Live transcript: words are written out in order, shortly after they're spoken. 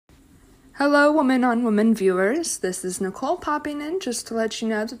Hello, Woman on Woman viewers. This is Nicole popping in just to let you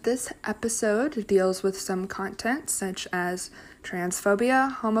know that this episode deals with some content such as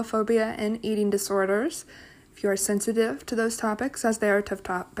transphobia, homophobia, and eating disorders. If you are sensitive to those topics, as they are tough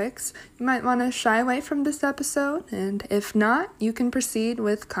topics, you might want to shy away from this episode, and if not, you can proceed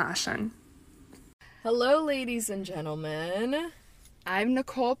with caution. Hello, ladies and gentlemen. I'm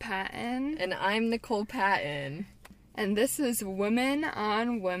Nicole Patton. And I'm Nicole Patton. And this is Women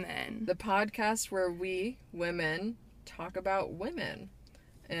on Women, the podcast where we, women, talk about women.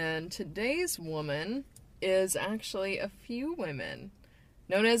 And today's woman is actually a few women,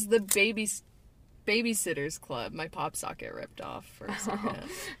 known as the Babysitters Club. My pop socket ripped off for a second.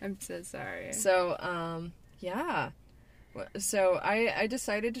 I'm so sorry. So, yeah. So I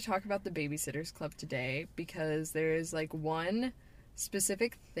decided to talk about the Babysitters Club today because there's one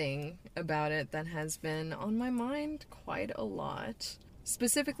specific thing about it that has been on my mind quite a lot.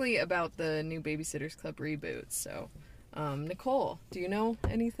 Specifically about the new Babysitters Club reboot. So, Nicole, do you know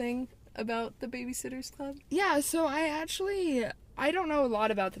anything about the Babysitters Club? Yeah, so I don't know a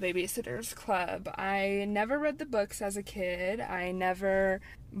lot about the Babysitters Club. I never read the books as a kid. I never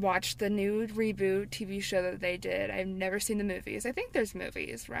watched the new reboot TV show that they did. I've never seen the movies. I think there's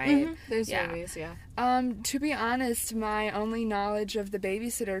movies, right? Mm-hmm. There's movies, yeah. To be honest, my only knowledge of the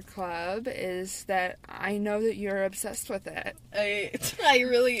Babysitter Club is that I know that you're obsessed with it. I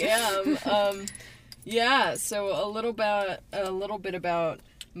really am. Yeah, so a little bit about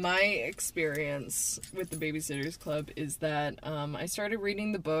my experience with the Babysitters Club is that I started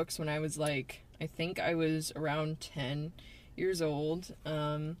reading the books when I was I think I was around 10 years old.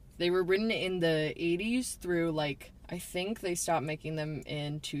 They were written in the 80s through I think they stopped making them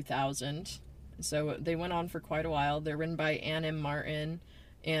in 2000. So they went on for quite a while. They're written by Anne M. Martin,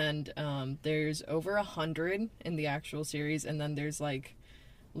 and there's over 100 in the actual series, and then there's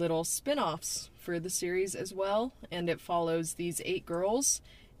little spin-offs for the series as well, and it follows these 8 girls,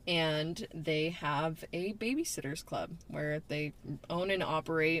 and they have a babysitters club where they own and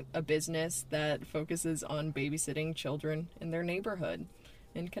operate a business that focuses on babysitting children in their neighborhood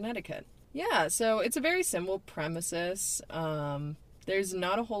in Connecticut. Yeah, so it's a very simple premises. There's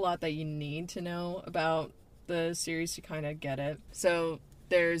not a whole lot that you need to know about the series to kind of get it. So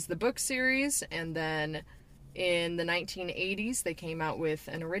there's the book series, and then in the 1980s, they came out with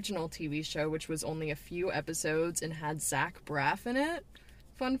an original TV show, which was only a few episodes and had Zach Braff in it.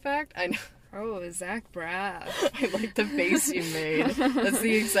 Fun fact, I know. Oh, Zach Braff. I like the face you made. That's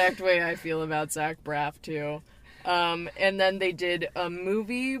the exact way I feel about Zach Braff, too. And then they did a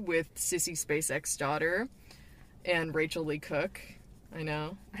movie with Sissy Spacek's daughter and Rachel Lee Cook. I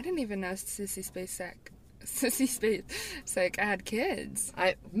know. I didn't even know Sissy Spacek had kids.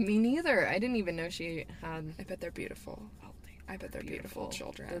 Me neither. I didn't even know she had. I bet they're beautiful. I bet they're beautiful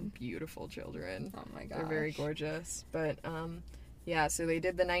children. They're beautiful children. Oh my gosh. They're very gorgeous. But, yeah, so they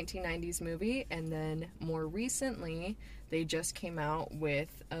did the 1990s movie, and then more recently, they just came out with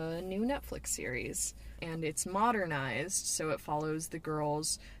a new Netflix series. And it's modernized, so it follows the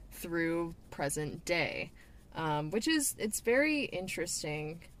girls through present day. It's very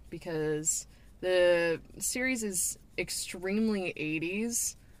interesting because the series is extremely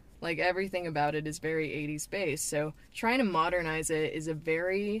 80s. Everything about it is very 80s based. So trying to modernize it is a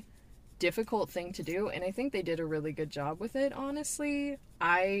very difficult thing to do, and I think they did a really good job with it, honestly.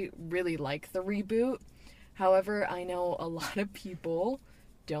 I really like the reboot. However, I know a lot of people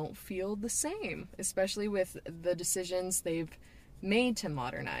don't feel the same, especially with the decisions they've made to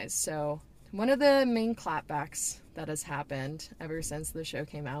modernize. So one of the main clapbacks that has happened ever since the show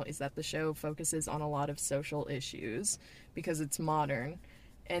came out is that the show focuses on a lot of social issues because it's modern.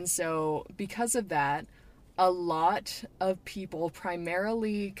 And so because of that, a lot of people,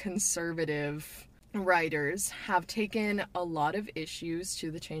 primarily conservative writers, have taken a lot of issues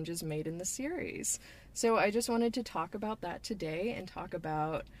to the changes made in the series. So I just wanted to talk about that today and talk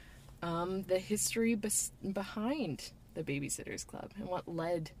about the history behind the Babysitters Club and what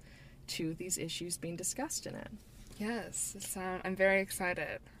led to these issues being discussed in it. Yes, I'm very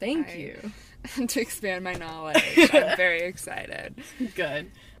excited. Thank you. To expand my knowledge, I'm very excited.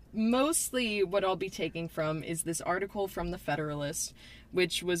 Good. Mostly what I'll be taking from is this article from The Federalist,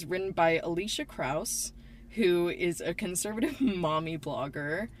 which was written by Alicia Krause, who is a conservative mommy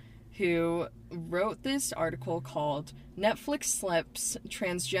blogger, who wrote this article called Netflix Slips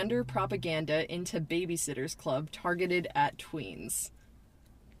Transgender Propaganda into Babysitters Club Targeted at Tweens.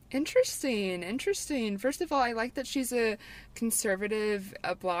 Interesting. First of all, I like that she's a conservative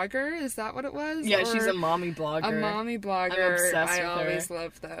blogger. Is that what it was? Yeah, she's a mommy blogger. A mommy blogger. I'm obsessed with always her.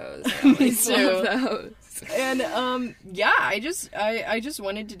 love those. I always love those. And yeah, I just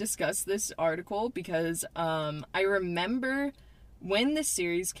wanted to discuss this article because I remember when the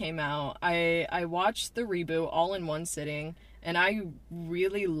series came out, I watched the reboot all in one sitting. And I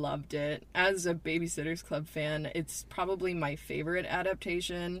really loved it. As a Babysitter's Club fan, it's probably my favorite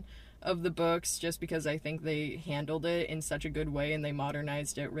adaptation of the books, just because I think they handled it in such a good way and they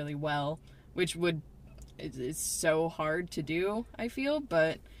modernized it really well, which is so hard to do, I feel,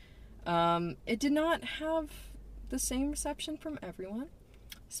 but it did not have the same reception from everyone,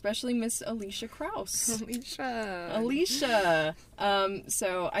 especially Miss Alicia Krause. Alicia!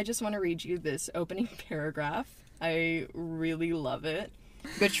 So I just want to read you this opening paragraph. I really love it.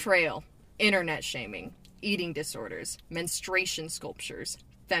 Betrayal, internet shaming, eating disorders, menstruation sculptures,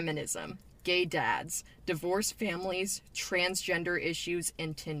 feminism, gay dads, divorced families, transgender issues,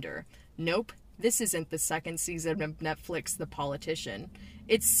 and Tinder. Nope, this isn't the second season of Netflix The Politician.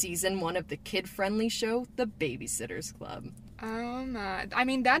 It's season 1 of the kid-friendly show, The Babysitter's Club. Oh my. I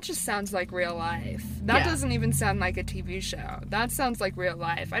mean, that just sounds like real life. That doesn't even sound like a TV show. That sounds like real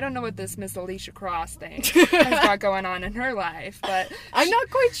life. I don't know what this Miss Alicia Krause thing has got going on in her life, but... I'm not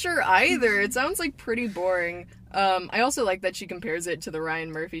quite sure either. It sounds like pretty boring. I also like that she compares it to the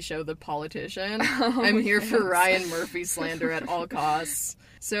Ryan Murphy show, The Politician. I'm here for Ryan Murphy slander at all costs.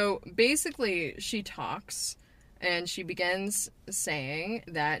 So basically, she talks... And she begins saying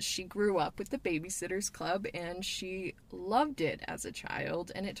that she grew up with the Babysitter's Club and she loved it as a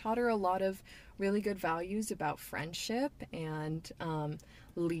child. And it taught her a lot of really good values about friendship and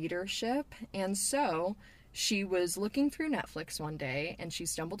leadership. And so she was looking through Netflix one day and she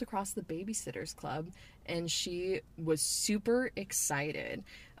stumbled across the Babysitter's Club and she was super excited.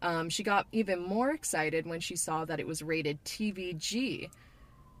 She got even more excited when she saw that it was rated TVG.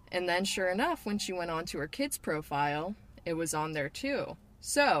 And then, sure enough, when she went on to her kids' profile, it was on there too.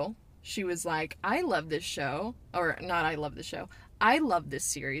 So, she was like, I love this show. Or, not I love the show. I love this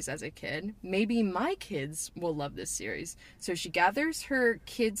series as a kid. Maybe my kids will love this series. So, she gathers her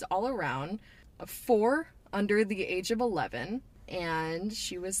kids all around, 4 under the age of 11. And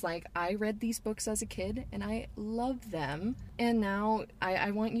she was like, I read these books as a kid, and I love them. And now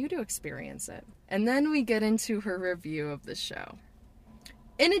I want you to experience it. And then we get into her review of the show.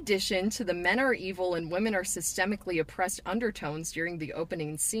 In addition to the men are evil and women are systemically oppressed undertones during the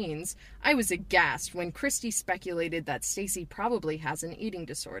opening scenes, I was aghast when Christy speculated that Stacy probably has an eating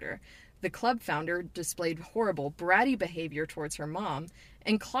disorder. The club founder displayed horrible, bratty behavior towards her mom,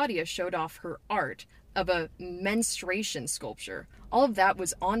 and Claudia showed off her art of a menstruation sculpture. All of that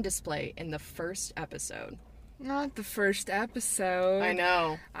was on display in the first episode. Not the first episode. I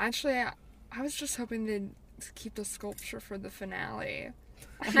know. Actually, I was just hoping to keep the sculpture for the finale.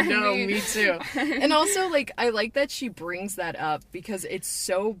 No, me too. And also, like, I like that she brings that up because it's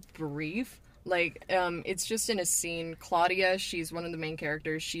so brief. Like, it's just in a scene. Claudia, she's one of the main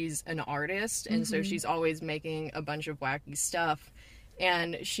characters. She's an artist, and so she's always making a bunch of wacky stuff.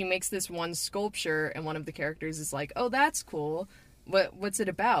 And she makes this one sculpture, and one of the characters is like, oh, that's cool. What's it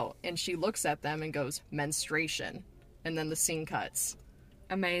about? And she looks at them and goes, menstruation. And then the scene cuts.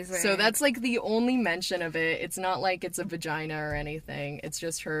 Amazing. So that's like the only mention of it. It's not like it's a vagina or anything. It's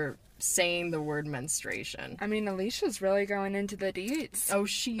just her saying the word menstruation. I mean, Alicia's really going into the deets. Oh,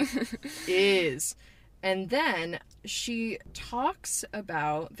 she is. And then she talks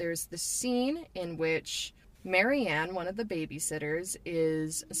about, there's the scene in which Marianne, one of the babysitters,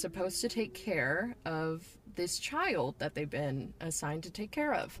 is supposed to take care of this child that they've been assigned to take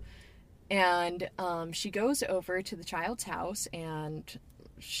care of. And she goes over to the child's house and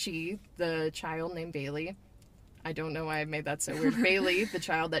the child named Bailey, I don't know why I made that so weird, Bailey, the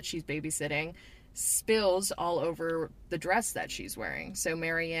child that she's babysitting, spills all over the dress that she's wearing. So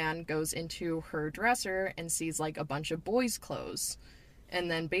Marianne goes into her dresser and sees like a bunch of boys' clothes. And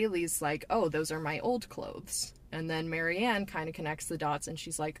then Bailey's like, oh, those are my old clothes. And then Marianne kind of connects the dots and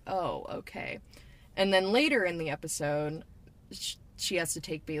she's like, oh, okay. And then later in the episode, she has to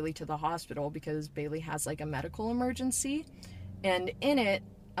take Bailey to the hospital because Bailey has like a medical emergency. And in it,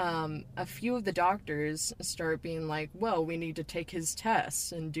 a few of the doctors start being like, well, we need to take his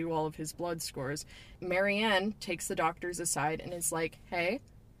tests and do all of his blood scores. Marianne takes the doctors aside and is like, hey,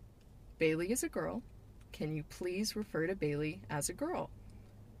 Bailey is a girl. Can you please refer to Bailey as a girl?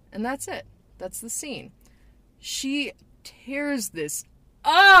 And that's it. That's the scene. She tears this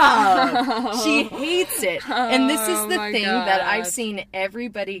up. She hates it. And this is the thing God. that I've seen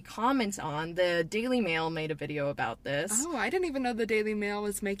everybody comment on. The Daily Mail made a video about this. Oh, I didn't even know the Daily Mail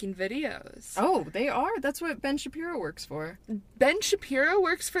was making videos. Oh, they are? That's what Ben Shapiro works for. Ben Shapiro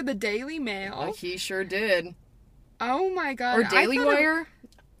works for the Daily Mail? He sure did. Oh my God. Or Daily Wire?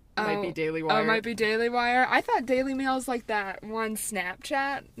 Oh, Might be Daily Wire. Oh, it might be Daily Wire. I thought Daily Mail's like that one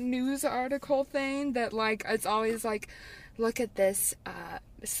Snapchat news article thing that, like, it's always like, look at this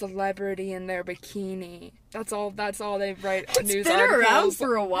celebrity in their bikini. That's all they write news articles. It's been around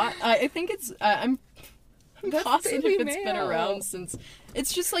for a while. I think it's... I'm That's positive Daily it's been Mail. around since...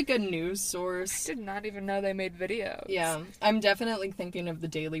 It's just like a news source. I did not even know they made videos. Yeah. I'm definitely thinking of the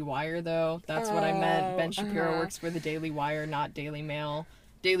Daily Wire, though. That's what I meant. Ben Shapiro uh-huh. works for the Daily Wire, not Daily Mail.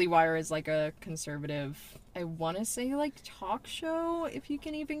 Daily Wire is like a conservative, I want to say like talk show, if you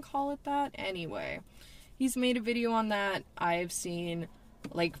can even call it that. Anyway, he's made a video on that. I've seen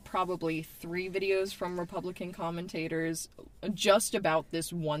like probably 3 videos from Republican commentators just about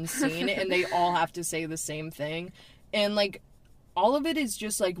this one scene, and they all have to say the same thing. And like, all of it is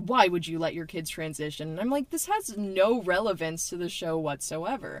just like, why would you let your kids transition? And I'm like, this has no relevance to the show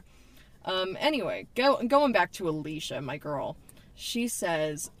whatsoever. Anyway, going back to Alicia, my girl. She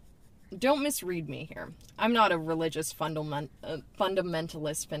says, don't misread me here. I'm not a religious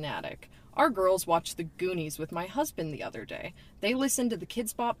fundamentalist fanatic. Our girls watched The Goonies with my husband the other day. They listened to the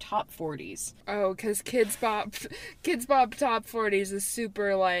Kids Bop Top 40s. Oh, because Kids Bop Top 40s is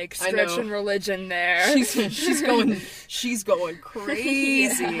super, like, stretching religion there. She's going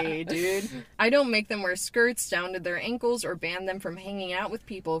crazy, dude. I don't make them wear skirts down to their ankles or ban them from hanging out with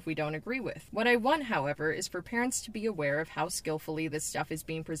people if we don't agree with. What I want, however, is for parents to be aware of how skillfully this stuff is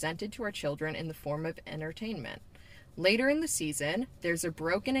being presented to our children in the form of entertainment. Later in the season, there's a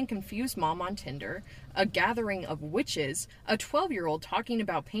broken and confused mom on Tinder, a gathering of witches, a 12-year-old talking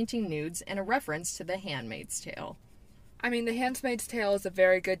about painting nudes, and a reference to The Handmaid's Tale. I mean, The Handmaid's Tale is a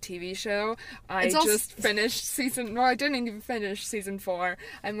very good TV show. I finished season... No, I didn't even finish season 4.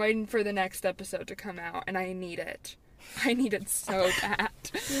 I'm waiting for the next episode to come out, and I need it. I need it so bad.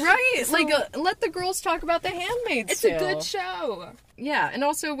 Right! So, let the girls talk about The Handmaid's Tale. It's a good show. Yeah, and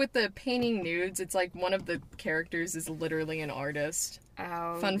also with the painting nudes, it's like one of the characters is literally an artist.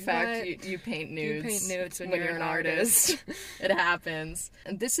 Oh, Fun fact, you paint nudes. You paint nudes when you're an artist. It happens.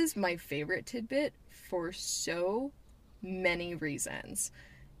 And this is my favorite tidbit for so many reasons.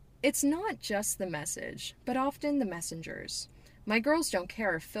 It's not just the message, but often the messengers. My girls don't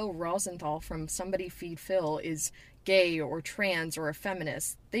care if Phil Rosenthal from Somebody Feed Phil is gay or trans or a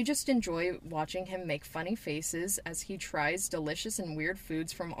feminist. They just enjoy watching him make funny faces as he tries delicious and weird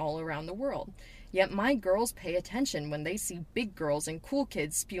foods from all around the world. Yet my girls pay attention when they see big girls and cool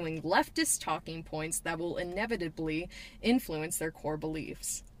kids spewing leftist talking points that will inevitably influence their core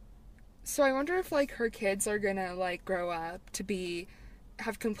beliefs. So I wonder if, like, her kids are gonna, like, grow up to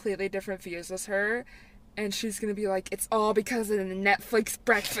have completely different views as her, and she's gonna be like, it's all because of the Netflix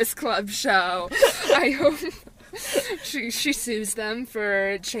Breakfast Club show. I hope she sues them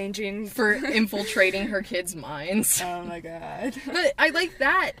for infiltrating her kids' minds. Oh my god. But I like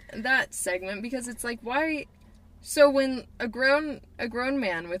that segment because it's like, why? So when a grown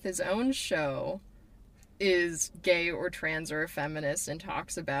man with his own show is gay or trans or a feminist and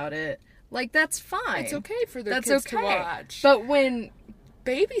talks about it, like, that's fine. It's okay for their kids to watch. But when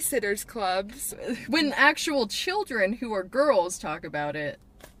babysitters clubs, when actual children who are girls talk about it,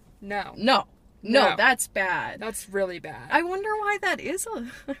 no, that's bad. That's really bad. I wonder why that is.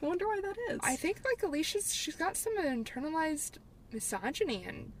 I think, like, she's got some internalized misogyny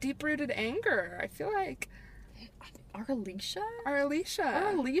and deep-rooted anger. I feel like Our Alicia? No. I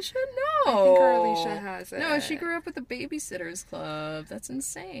think our Alicia has it. No, she grew up with the Babysitters Club. That's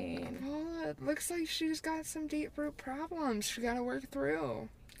insane. Well, it looks like she's got some deep-root problems she gotta work through.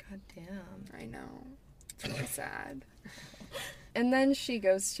 God damn. I know. It's really sad. And then she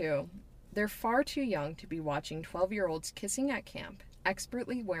goes to, they're far too young to be watching 12-year-olds kissing at camp,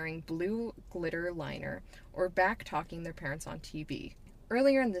 expertly wearing blue glitter liner, or back-talking their parents on TV.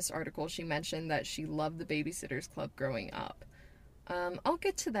 Earlier in this article, she mentioned that she loved the Babysitters Club growing up. I'll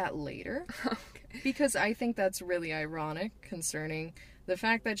get to that later, because I think that's really ironic concerning the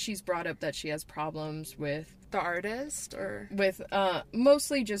fact that she's brought up that she has problems with... The artist, or...? With,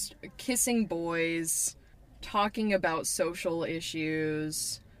 mostly just kissing boys, talking about social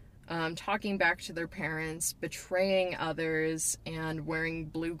issues, talking back to their parents, betraying others, and wearing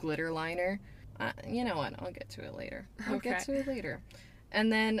blue glitter liner. You know what? I'll get to it later. And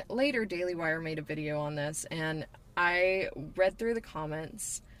then later, Daily Wire made a video on this, and I read through the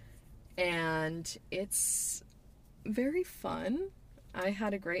comments, and it's very fun. I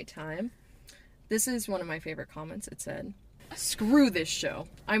had a great time. This is one of my favorite comments. It said, "Screw this show.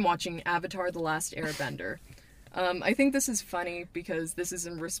 I'm watching Avatar: The Last Airbender." I think this is funny because this is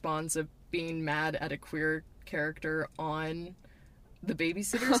in response of being mad at a queer character on the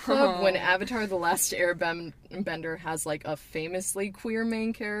Babysitters Club when Avatar: The Last Airbender has, like, a famously queer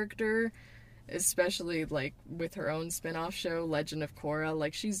main character, especially, like, with her own spin-off show, Legend of Korra.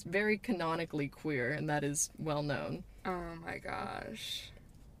 Like, she's very canonically queer, and that is well known. Oh my gosh.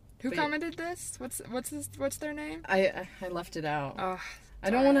 Who commented this? What's their name? I left it out. Oh, I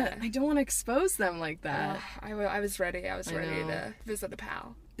don't want to expose them like that. I was ready. I was ready to visit a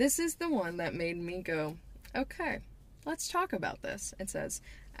pal. This is the one that made me go, okay, let's talk about this. It says,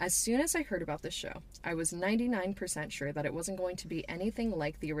 "As soon as I heard about this show, I was 99% sure that it wasn't going to be anything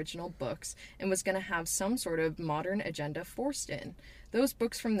like the original books and was going to have some sort of modern agenda forced in. Those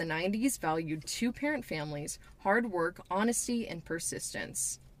books from the 90s valued two-parent families, hard work, honesty, and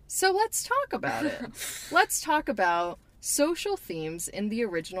persistence." So let's talk about it. Let's talk about social themes in the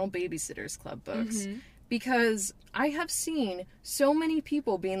original Babysitters Club books. Because I have seen so many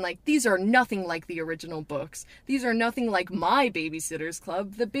people being like, these are nothing like the original books. These are nothing like my Babysitters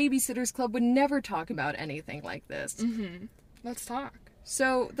Club. The Babysitters Club would never talk about anything like this. Let's talk.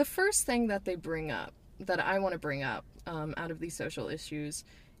 So the first thing that they bring up, that I want to bring up out of these social issues,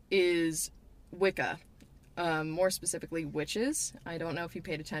 is Wicca. More specifically, witches. I don't know if you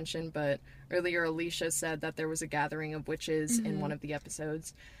paid attention, but earlier Alicia said that there was a gathering of witches in one of the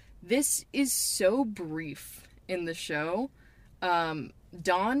episodes. This is so brief in the show. Dawn,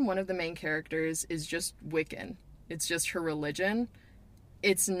 one of the main characters, is just Wiccan. It's just her religion.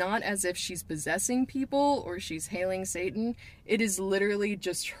 It's not as if she's possessing people or she's hailing Satan. It is literally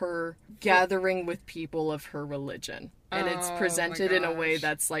just her gathering with people of her religion. And it's presented in a way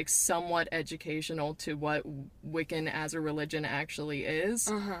that's, like, somewhat educational to what Wiccan as a religion actually is.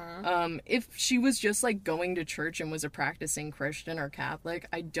 If she was just, like, going to church and was a practicing Christian or Catholic,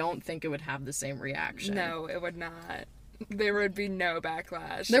 I don't think it would have the same reaction. No, it would not. There would be no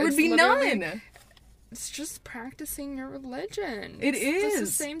backlash. There would be none! It's just practicing your religion. It is. It's the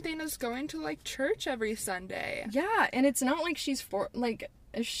same thing as going to, like, church every Sunday. Yeah, and it's not like she's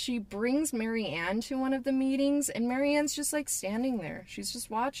she brings Marianne to one of the meetings, and Marianne's just, like, standing there. She's just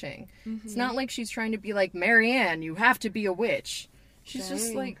watching. It's not like she's trying to be like, Marianne, you have to be a witch. She's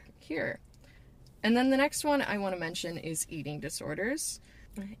just, like, here. And then the next one I want to mention is eating disorders.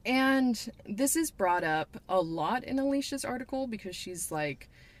 And this is brought up a lot in Alicia's article because she's like,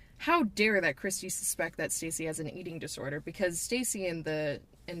 how dare that Christy suspect that Stacy has an eating disorder? Because Stacy in the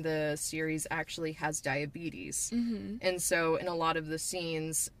series actually has diabetes. And so in a lot of the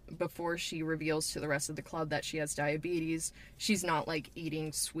scenes, before she reveals to the rest of the club that she has diabetes, she's not, like,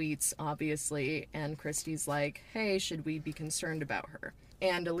 eating sweets, obviously. And Christy's like, hey, should we be concerned about her?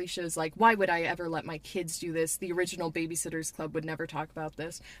 And Alicia's like, why would I ever let my kids do this? The original Babysitters Club would never talk about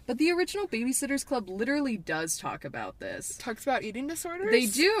this. But the original Babysitters Club literally does talk about this. Talks about eating disorders? They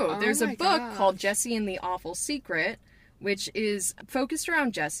do. There's a book called Jessie and the Awful Secret, which is focused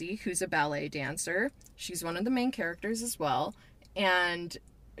around Jessie, who's a ballet dancer. She's one of the main characters as well. And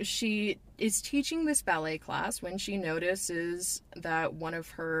she is teaching this ballet class when she notices that one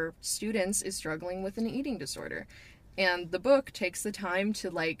of her students is struggling with an eating disorder. And the book takes the time to,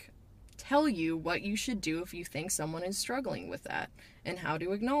 like, tell you what you should do if you think someone is struggling with that and how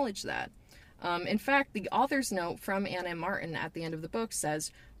to acknowledge that. In fact, the author's note from Anna M. Martin at the end of the book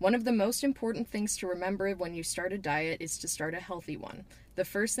says, one of the most important things to remember when you start a diet is to start a healthy one. The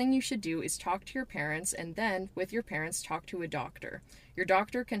first thing you should do is talk to your parents, and then, with your parents, talk to a doctor. Your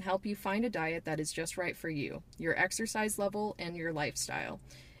doctor can help you find a diet that is just right for you, your exercise level, and your lifestyle.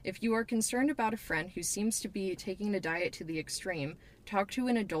 If you are concerned about a friend who seems to be taking a diet to the extreme, talk to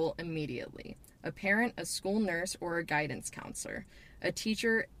an adult immediately. A parent, a school nurse, or a guidance counselor. A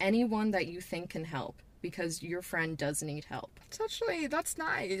teacher, anyone that you think can help, because your friend does need help. That's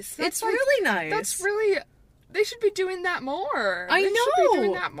nice. It's really nice. That's really... They should be doing that more. I know. They should be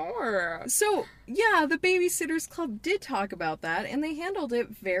doing that more. So, yeah, the Babysitters Club did talk about that, and they handled it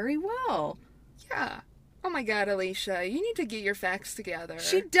very well. Yeah. Oh my god, Alicia, you need to get your facts together.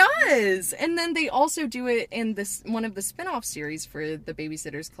 She does! And then they also do it in this one of the spin-off series for the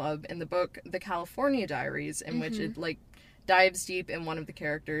Babysitters Club in the book The California Diaries, in which it, like, dives deep and one of the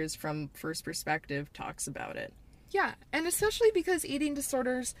characters from first perspective talks about it. Yeah, and especially because eating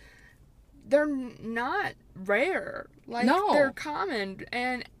disorders, they're not rare. Like, no. They're common,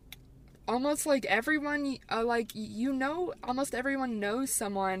 and almost like everyone, almost everyone knows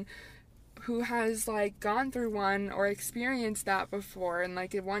someone who has, like, gone through one or experienced that before in,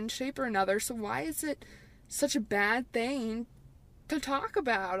 like, in one shape or another. So why is it such a bad thing to talk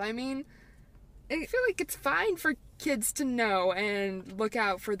about. I mean, I feel like it's fine for kids to know and look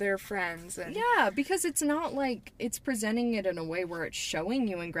out for their friends. And yeah, because it's not like it's presenting it in a way where it's showing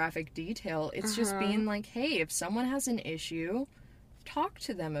you in graphic detail. It's just being like, hey, if someone has an issue, talk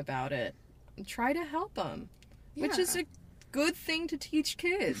to them about it. Try to help them. Yeah. Which is a good thing to teach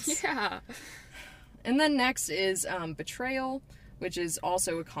kids. Yeah. And then next is betrayal, which is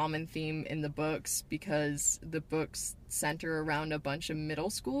also a common theme in the books because the books center around a bunch of middle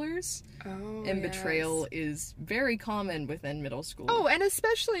schoolers. Oh, and betrayal is very common within middle school. Oh, and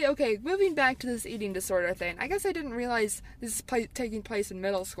especially, okay, moving back to this eating disorder thing, I guess I didn't realize this is taking place in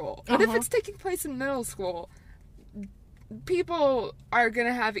middle school. But if it's taking place in middle school, people are going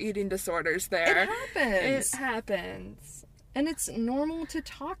to have eating disorders there. It happens. It happens. And it's normal to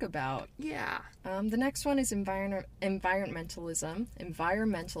talk about. Yeah. The next one is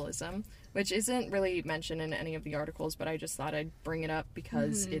environmentalism, which isn't really mentioned in any of the articles, but I just thought I'd bring it up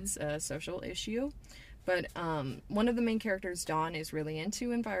because it's a social issue. But one of the main characters, Dawn, is really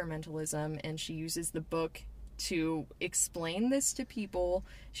into environmentalism, and she uses the book to explain this to people.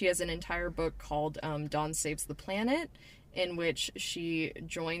 She has an entire book called Dawn Saves the Planet, in which she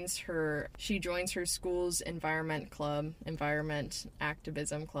joins her school's environment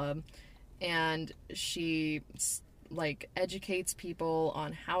activism club, and she educates people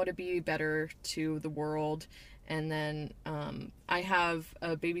on how to be better to the world. And then I have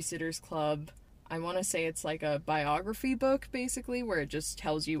a Babysitter's Club. I want to say it's like a biography book, basically, where it just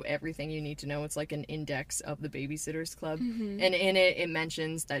tells you everything you need to know. It's like an index of the Babysitter's Club. And in it, it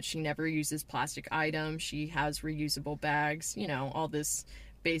mentions that she never uses plastic items. She has reusable bags, all this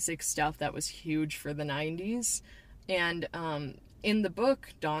basic stuff that was huge for the 90s. And in the book,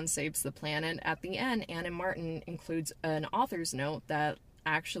 Dawn Saves the Planet, at the end, Anna Martin includes an author's note that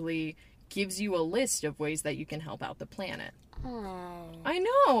actually gives you a list of ways that you can help out the planet. Oh. I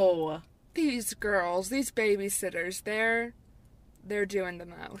know! These girls, these babysitters, they're doing the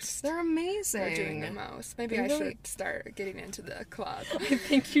most. They're amazing. They're doing the most. Maybe I should start getting into the club. I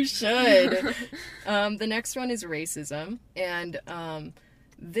think you should. The next one is racism. And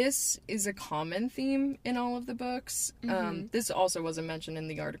this is a common theme in all of the books. This also wasn't mentioned in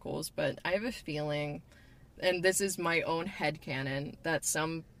the articles, but I have a feeling, and this is my own headcanon, that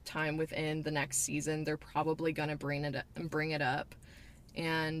sometime within the next season, they're probably going to bring it up.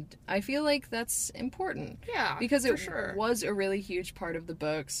 And I feel like that's important. Yeah, because it sure. was a really huge part of the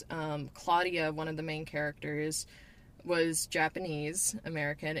books. Claudia, one of the main characters, was Japanese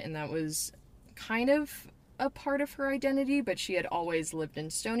American, and that was kind of a part of her identity, but she had always lived in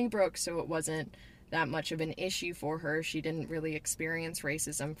Stony Brook, so it wasn't that much of an issue for her. She didn't really experience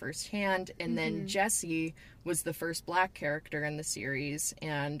racism firsthand. And then Jessie was the first black character in the series,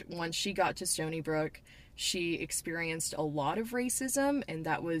 and once she got to Stony Brook, she experienced a lot of racism, and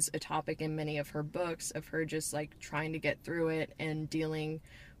that was a topic in many of her books, of her just trying to get through it and dealing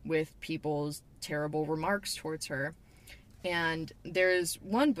with people's terrible remarks towards her. And there's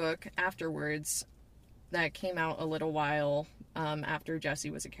one book afterwards that came out a little while after Jessie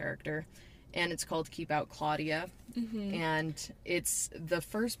was a character, and it's called Keep Out Claudia. And it's the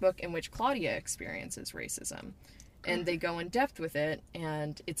first book in which Claudia experiences racism, and they go in depth with it,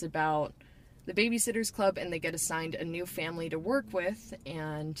 and it's about the Babysitter's Club, and they get assigned a new family to work with,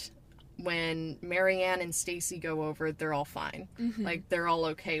 and when Marianne and Stacy go over, they're all fine. They're all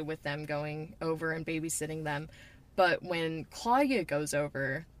okay with them going over and babysitting them. But when Claudia goes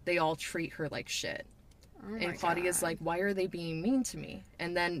over, they all treat her like shit. And Claudia's like, why are they being mean to me?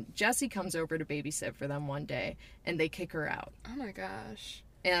 And then Jessie comes over to babysit for them one day, and they kick her out. Oh my gosh.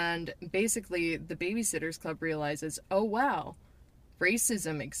 And basically, the Babysitter's Club realizes, oh wow,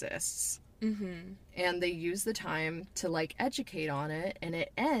 racism exists. And they use the time to educate on it, and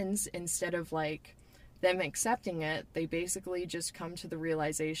it ends, instead of them accepting it, they basically just come to the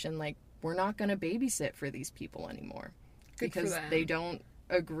realization we're not going to babysit for these people anymore. Good because for them. They don't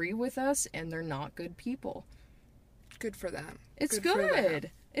agree with us, and they're not good people. Good for them. It's good.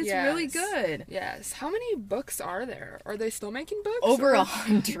 It's really good. Yes. How many books are there? Are they still making books? Over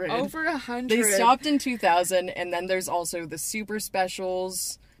 100. Over 100. They stopped in 2000, and then there's also the super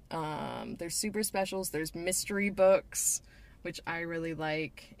specials. There's super specials, there's mystery books, which I really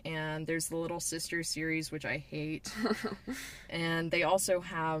like, and there's the Little Sister series, which I hate. And they also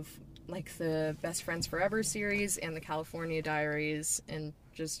have the Best Friends Forever series and the California Diaries and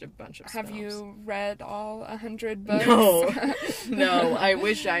just a bunch of stuff. Have you read all 100 books? No, I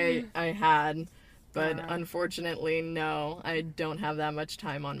wish I had, but unfortunately, no, I don't have that much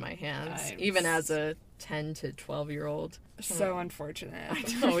time on my hands, even as a 10 to 12-year-old. So unfortunate. I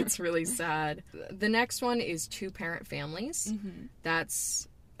know, it's really sad. The next one is two-parent families. That's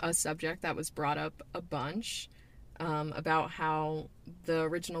a subject that was brought up a bunch, about how the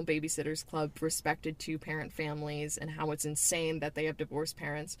original Babysitters Club respected two-parent families and how it's insane that they have divorced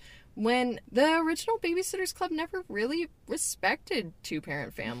parents, when the original Babysitters Club never really respected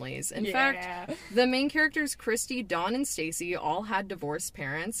two-parent families. In fact, the main characters, Christy, Dawn, and Stacy, all had divorced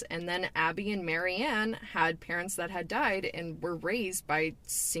parents, and then Abby and Marianne had parents that had died and were raised by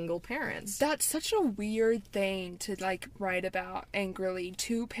single parents. That's such a weird thing to, like, write about angrily.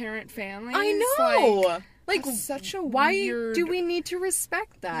 Two-parent families. I know! Like, such a why weird... do we need to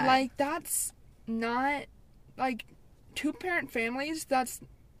respect that? Like, that's not... Like, two-parent families, that's...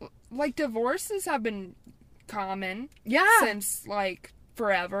 Like, divorces have been common. Yeah. Since, like,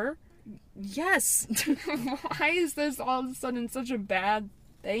 forever. Yes. Why is this all of a sudden such a bad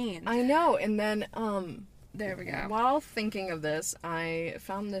thing? I know. And then, there we go. while thinking of this, I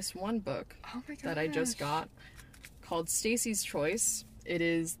found this one book that I just got called Stacy's Choice. It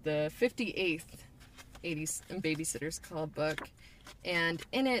is the 58th 80s Babysitters Club book. And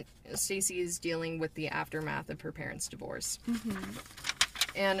in it, Stacy is dealing with the aftermath of her parents' divorce.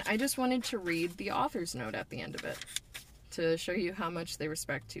 And I just wanted to read the author's note at the end of it to show you how much they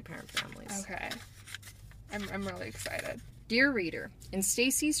respect two-parent families. Okay. I'm really excited. Dear reader, in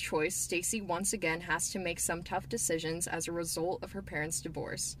Stacy's Choice, Stacy once again has to make some tough decisions as a result of her parents'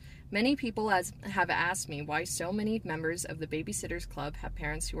 divorce. Many people have asked me why so many members of the Babysitters Club have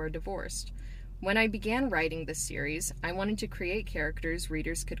parents who are divorced. When I began writing this series, I wanted to create characters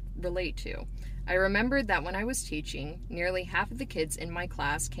readers could relate to. I remembered that when I was teaching, nearly half of the kids in my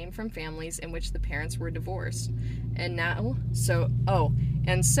class came from families in which the parents were divorced.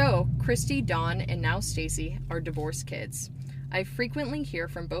 So Christy, Dawn, and now Stacy are divorced kids. I frequently hear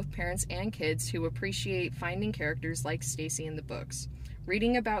from both parents and kids who appreciate finding characters like Stacy in the books.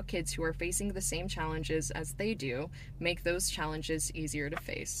 Reading about kids who are facing the same challenges as they do make those challenges easier to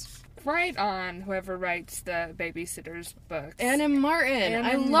face. Right on, whoever writes the Babysitter's books. Anne M. Martin.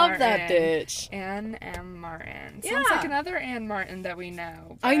 I love that bitch. Anne M. Martin. Yeah. Sounds like another Anne Martin that we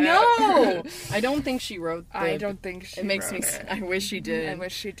know. I know! I don't think she wrote I don't think she wrote it. I wish she did. I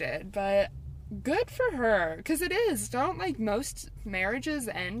wish she did, but good for her. Because it is. Don't, like, most marriages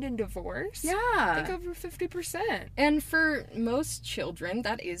end in divorce? Yeah. I think over 50%. And for most children,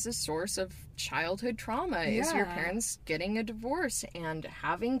 that is a source of childhood trauma, is your parents getting a divorce. And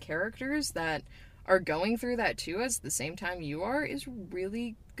having characters that are going through that too at the same time you are is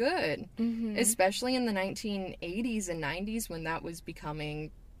really good. Especially in the 1980s and 90s when that was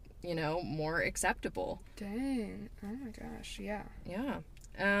becoming, more acceptable. Dang. Oh my gosh, yeah. Yeah.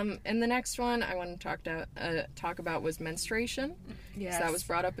 And the next one I want to talk about was menstruation. Yes. So that was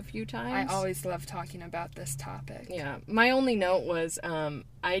brought up a few times. I always love talking about this topic. Yeah. My only note was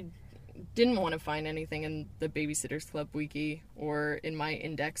I didn't want to find anything in the Babysitters Club wiki or in my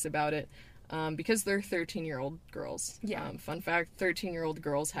index about it because they're 13-year-old girls. Yeah. Fun fact, 13-year-old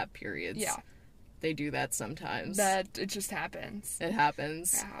girls have periods. Yeah. They do that sometimes. It just happens. It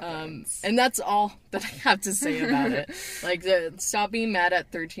happens. It happens. And that's all that I have to say about it. Like, stop being mad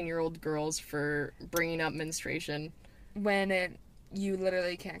at 13-year-old girls for bringing up menstruation. When you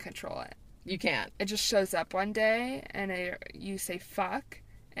literally can't control it. You can't. It just shows up one day, and you say fuck,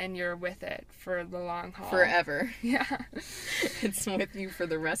 and you're with it for the long haul. Forever. Yeah. It's with you for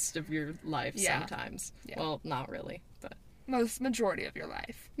the rest of your life sometimes. Yeah. Well, not really, but... Majority of your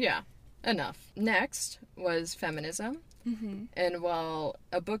life. Yeah. Enough. Next was feminism. And while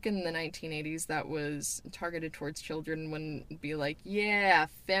a book in the 1980s that was targeted towards children wouldn't be like, yeah,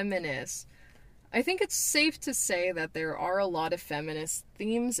 feminist, I think it's safe to say that there are a lot of feminist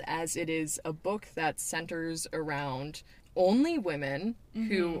themes, as it is a book that centers around only women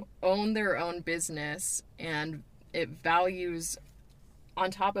who own their own business, and it values, on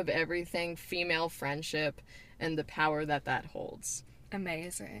top of everything, female friendship and the power that holds.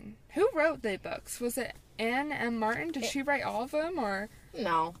 Amazing. Who wrote the books? Was it Anne M. Martin? Did she write all of them, or?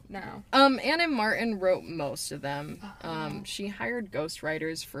 No. Anne M. Martin wrote most of them. She hired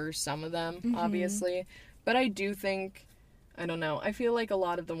ghostwriters for some of them, obviously. But I do think, I don't know, I feel like a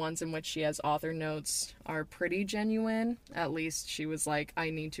lot of the ones in which she has author notes are pretty genuine. At least she was like, I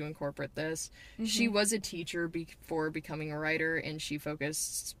need to incorporate this. She was a teacher before becoming a writer, and she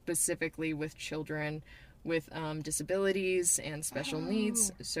focused specifically with children with disabilities and special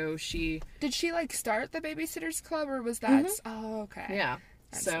needs. So did she start the Babysitters Club, or was that oh, okay. Yeah.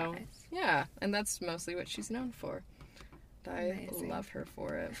 That's so nice. Yeah, and that's mostly what she's known for. I Amazing. love her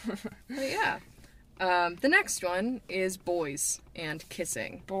for it. But yeah. The next one is boys and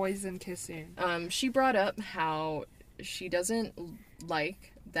kissing. Boys and kissing. She brought up how she doesn't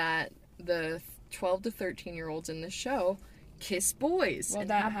like that the 12 to 13-year-olds in the show kiss boys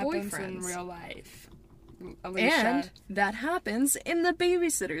and have boyfriends. That happens in real life. Alicia. And that happens in the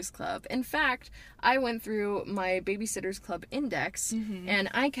Babysitters Club. In fact, I went through my Babysitters Club index, and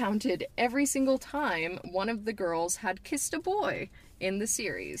I counted every single time one of the girls had kissed a boy in the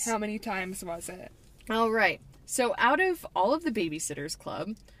series. How many times was it? All right. So out of all of the Babysitters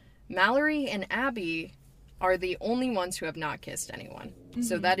Club, Mallory and Abby are the only ones who have not kissed anyone.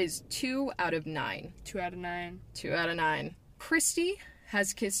 So that is 2 out of 9. 2 out of 9. 2 out of 9. Christy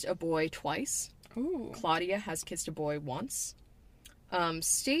has kissed a boy twice. Ooh. Claudia has kissed a boy once.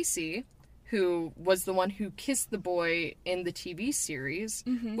 Stacy, who was the one who kissed the boy in the TV series,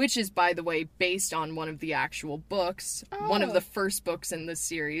 which is, by the way, based on one of the actual books. One of the first books in the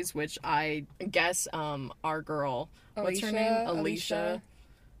series, which I guess our girl, what's her name? Alicia.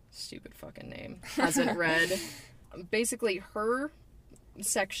 Stupid fucking name. Hasn't read. Basically, her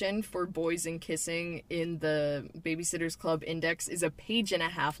section for boys and kissing in the Babysitters Club index is 1.5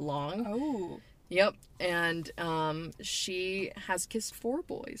 pages long. Oh. Yep, and she has kissed 4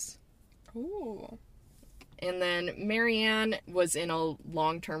 boys. Ooh. And then Marianne was in a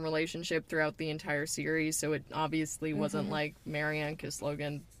long-term relationship throughout the entire series, so it obviously wasn't like Marianne kissed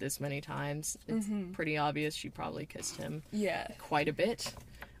Logan this many times. It's pretty obvious she probably kissed him quite a bit.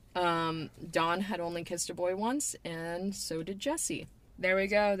 Dawn had only kissed a boy once, and so did Jesse. There we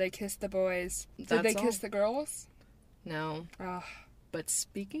go, they kissed the boys. Did they kiss the girls? No. Oh. But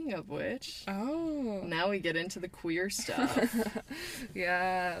speaking of which, oh, now we get into the queer stuff.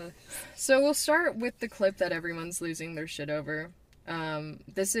 Yeah. So we'll start with the clip that everyone's losing their shit over.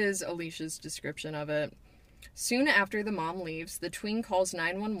 This is Alicia's description of it. Soon after the mom leaves, the tween calls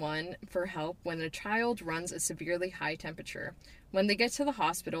 911 for help when a child runs a severely high temperature. When they get to the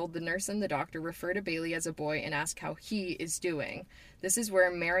hospital, the nurse and the doctor refer to Bailey as a boy and ask how he is doing. This is where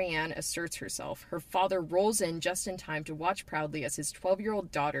Marianne asserts herself. Her father rolls in just in time to watch proudly as his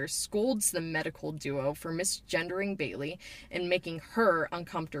 12-year-old daughter scolds the medical duo for misgendering Bailey and making her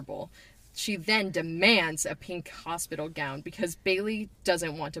uncomfortable. She then demands a pink hospital gown because Bailey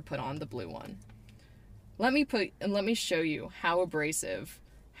doesn't want to put on the blue one. Let me show you how abrasive,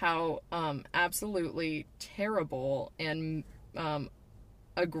 how absolutely terrible and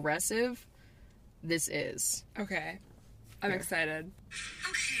aggressive this is. Okay. I'm excited.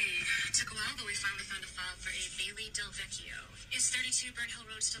 Okay. It took a while, but we finally found a file for a Bailey Del Vecchio. Is 32 Burnt Hill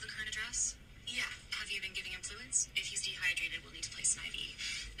Road still the current address? Yeah. Have you been giving him fluids? If he's dehydrated, we'll need to place an IV.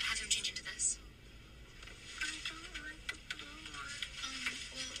 Have him change into this. I don't want the blue one.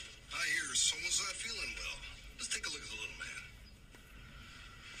 Well... I hear someone's not feeling well. Let's take a look at the little man.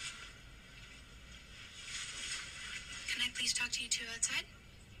 Can I please talk to you two outside?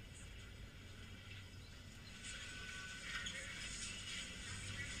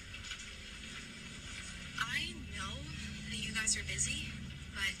 I know that you guys are busy,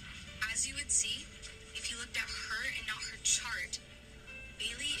 but as you would see, if you looked at her and not her chart,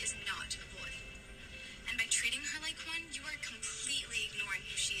 Bailey is not a boy. And by treating her like one, you are completely ignoring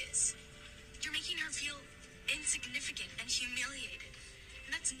who she is. You're making her feel insignificant and humiliated.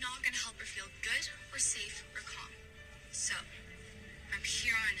 And that's not going to help her feel good or safe or calm. So, from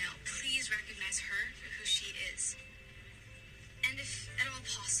here on out, please recognize her for who she is. And if at all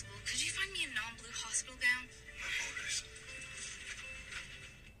possible, could you find me a non-blue hospital gown?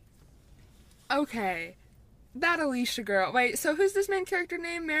 Okay. That Alicia girl. Wait, so who's this main character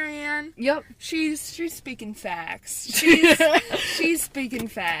named? Marianne? Yep. She's speaking facts. She's speaking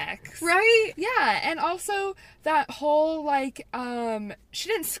facts. Right? Yeah, and also that whole, like, she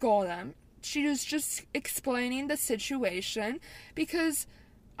didn't scold them. She was just explaining the situation because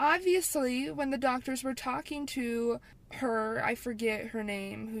obviously when the doctors were talking to her, I forget her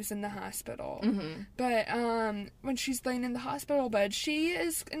name, who's in the hospital, but when she's laying in the hospital bed, she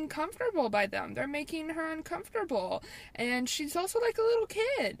is uncomfortable by them. They're making her uncomfortable, and she's also like a little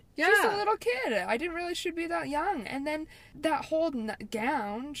kid. Yeah. She's a little kid. I didn't realize she'd be that young. And then that whole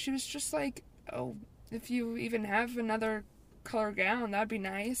gown, she was just like, oh, if you even have another color gown, that'd be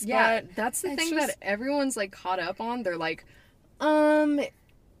nice. Yeah, but that's the it's thing just... that everyone's like caught up on. They're like,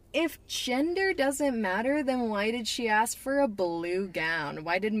 if gender doesn't matter, then why did she ask for a blue gown?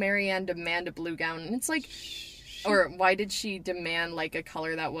 Why did Marianne demand a blue gown? And it's like, or why did she demand like a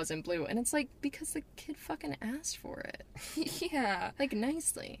color that wasn't blue? And it's like, because the kid fucking asked for it. Yeah. Like,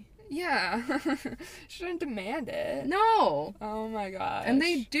 nicely. Yeah. She didn't demand it. No. Oh my gosh. And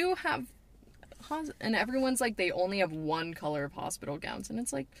they do have, and everyone's like, they only have one color of hospital gowns. And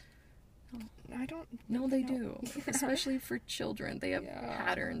it's like, I don't. No, they know. do. Especially for children. They have Yeah.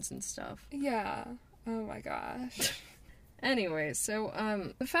 patterns and stuff. Yeah. Oh my gosh. Anyway, so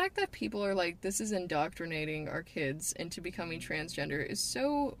the fact that people are like, this is indoctrinating our kids into becoming transgender is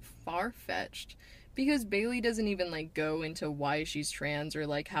so far-fetched. Because Bailey doesn't even, like, go into why she's trans or,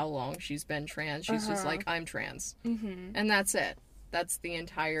 like, how long she's been trans. She's just like, I'm trans. Mm-hmm. And that's it. That's the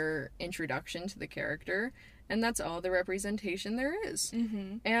entire introduction to the character. And that's all the representation there is.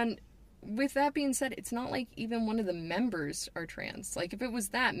 Mm-hmm. And with that being said, it's not like even one of the members are trans. Like, if it was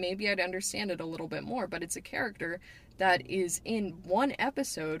that, maybe I'd understand it a little bit more. But it's a character that is in one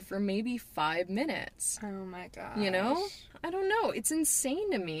episode for maybe 5 minutes. Oh my gosh. You know? I don't know. It's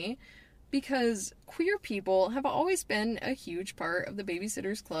insane to me because queer people have always been a huge part of the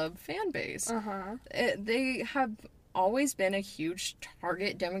Babysitters Club fan base. Uh-huh. They have always been a huge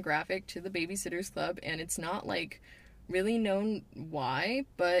target demographic to the Babysitters Club, and it's not, like, really known why,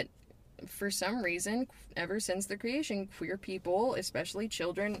 but for some reason, ever since the creation, queer people, especially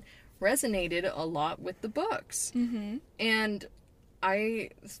children, resonated a lot with the books. Mm-hmm. And I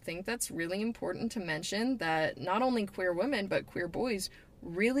think that's really important to mention that not only queer women, but queer boys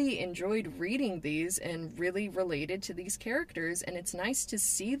really enjoyed reading these and really related to these characters, and it's nice to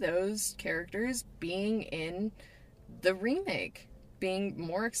see those characters being in the remake, being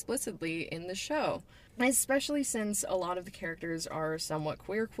more explicitly in the show. Especially since a lot of the characters are somewhat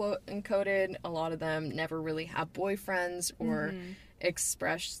queer encoded, a lot of them never really have boyfriends or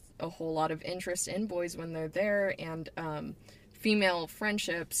express a whole lot of interest in boys when they're there, and female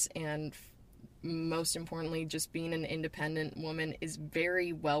friendships and most importantly just being an independent woman is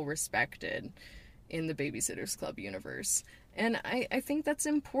very well respected in the Babysitters Club universe. And I think that's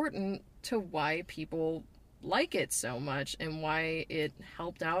important to why people like it so much and why it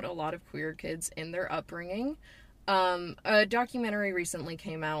helped out a lot of queer kids in their upbringing. A documentary recently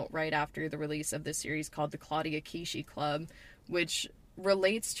came out right after the release of this series called The Claudia Kishi Club, which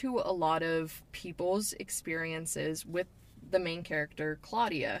relates to a lot of people's experiences with the main character,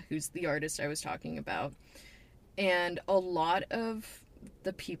 Claudia, who's the artist I was talking about. And a lot of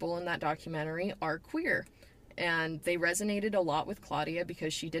the people in that documentary are queer. And they resonated a lot with Claudia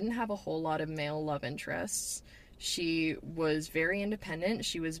because she didn't have a whole lot of male love interests. She was very independent,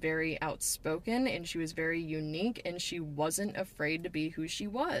 she was very outspoken, and she was very unique, and she wasn't afraid to be who she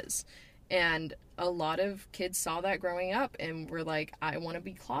was. And a lot of kids saw that growing up and were like, I want to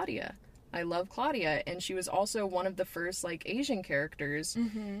be Claudia. I love Claudia. And she was also one of the first, like, Asian characters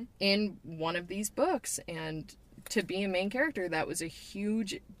in one of these books. And to be a main character, that was a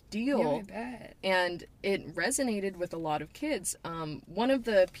huge deal. Yeah, I bet. And it resonated with a lot of kids. One of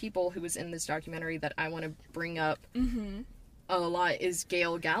the people who was in this documentary that I want to bring up a lot is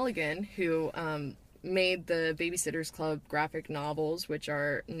Gail Galligan, who made the Babysitters Club graphic novels, which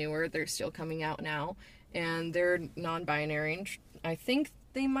are newer. They're still coming out now. And they're non-binary. And I think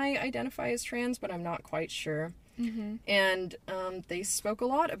they might identify as trans, but I'm not quite sure. And they spoke a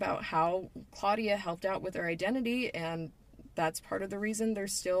lot about how Claudia helped out with her identity, and that's part of the reason they're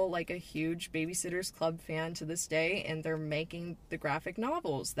still, like, a huge Babysitters Club fan to this day, and they're making the graphic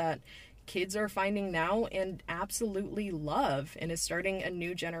novels that kids are finding now and absolutely love, and is starting a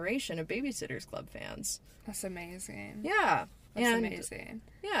new generation of Babysitters Club fans. That's amazing. Yeah. That's and, amazing.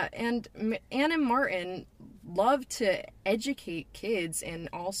 Yeah, and Ann and Martin love to educate kids and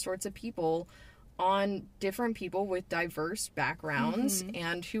all sorts of people on different people with diverse backgrounds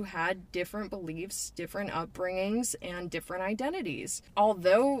and who had different beliefs, different upbringings, and different identities.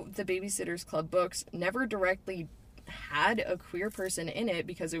 Although the Babysitters Club books never directly had a queer person in it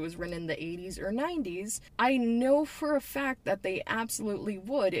because it was written in the 80s or 90s, I know for a fact that they absolutely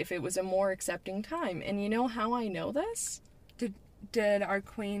would if it was a more accepting time. And you know how I know this? Did our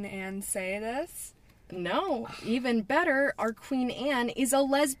Queen Anne say this? No. Even better, our Queen Anne is a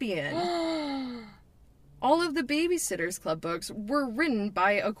lesbian. All of the Babysitters Club books were written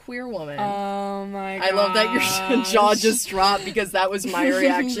by a queer woman. Oh my god. I love that your jaw just dropped because that was my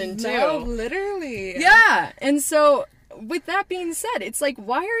reaction too. No, literally. Yeah. And so, with that being said, it's like,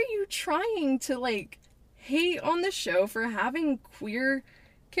 why are you trying to, like, hate on the show for having queer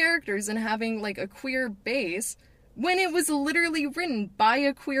characters and having, like, a queer base when it was literally written by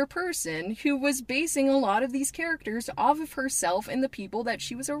a queer person who was basing a lot of these characters off of herself and the people that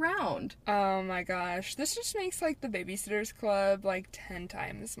she was around? Oh my gosh. This just makes, like, the Babysitters Club, like, 10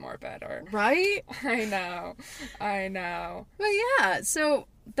 times more better. Right? I know. But yeah, so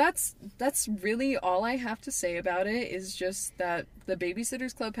that's really all I have to say about it, is just that the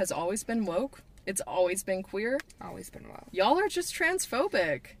Babysitters Club has always been woke. It's always been queer. Always been woke. Y'all are just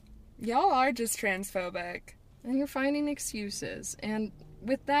transphobic. Y'all are just transphobic. And you're finding excuses. And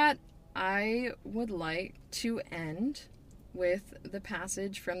with that, I would like to end with the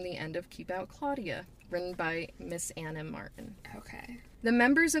passage from the end of Keep Out Claudia, written by Miss Anna Martin. Okay. The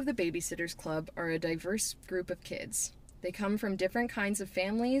members of the Babysitters Club are a diverse group of kids. They come from different kinds of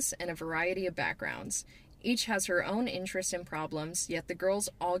families and a variety of backgrounds. Each has her own interests and problems, yet the girls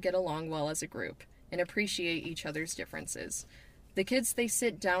all get along well as a group and appreciate each other's differences. The kids they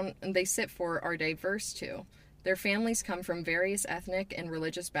sit for are diverse too. Their families come from various ethnic and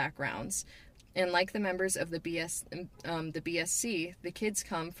religious backgrounds, and like the members of the BSC, the kids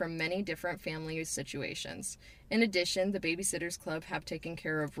come from many different family situations. In addition, the Babysitters Club have taken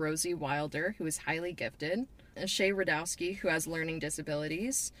care of Rosie Wilder, who is highly gifted, Shay Radowski, who has learning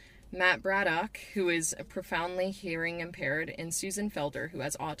disabilities, Matt Braddock, who is profoundly hearing impaired, and Susan Felder, who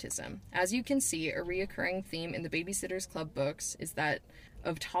has autism. As you can see, a reoccurring theme in the Babysitters Club books is that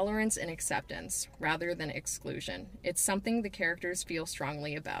of tolerance and acceptance, rather than exclusion. It's something the characters feel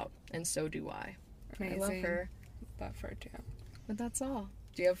strongly about, and so do I. Amazing. I love her. Love her too. But that's all.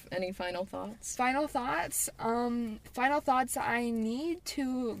 Do you have any final thoughts? Final thoughts. I need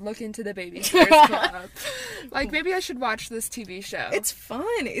to look into the Babysitters Club. Like, maybe I should watch this TV show. It's fun.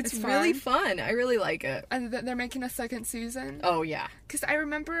 It's really fun. I really like it. And they're making a second season. Oh yeah. Because I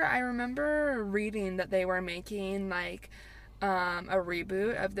remember reading that they were making like a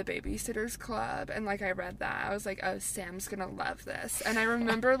reboot of the Babysitters Club, and like I read that, I was like, oh, Sam's gonna love this. And I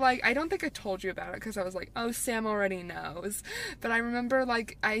remember like, I don't think I told you about it because I was like, oh, Sam already knows, but I remember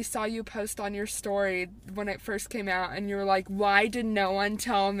like I saw you post on your story when it first came out, and you were like, why did no one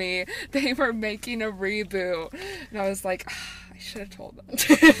tell me they were making a reboot? And I was like, I should have told them.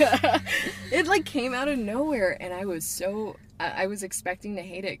 It like came out of nowhere, and I was expecting to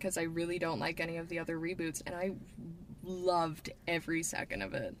hate it because I really don't like any of the other reboots, and I loved every second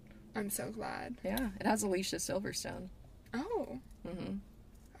of it. I'm so glad. Yeah, it has Alicia Silverstone. Oh. Mm-hmm.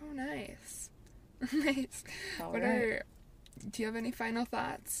 Oh, nice. Nice. All Do right. you have any final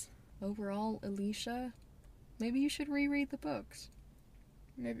thoughts? Overall, Alicia, maybe you should reread the books.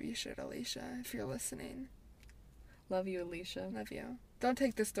 Maybe you should, Alicia, if you're listening. Love you, Alicia. Love you. Don't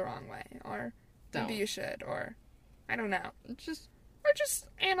take this the wrong way, or Don't. maybe you should, or I don't know. We're just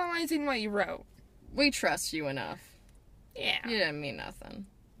analyzing what you wrote. We trust you enough. Yeah. You didn't mean nothing.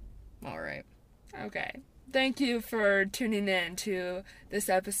 All right. Okay. Thank you for tuning in to this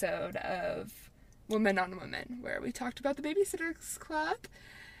episode of Women on Women, where we talked about the Babysitters Club.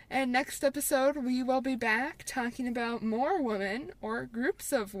 And next episode, we will be back talking about more women or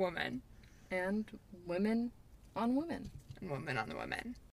groups of women. And women on women. And Women on the Women.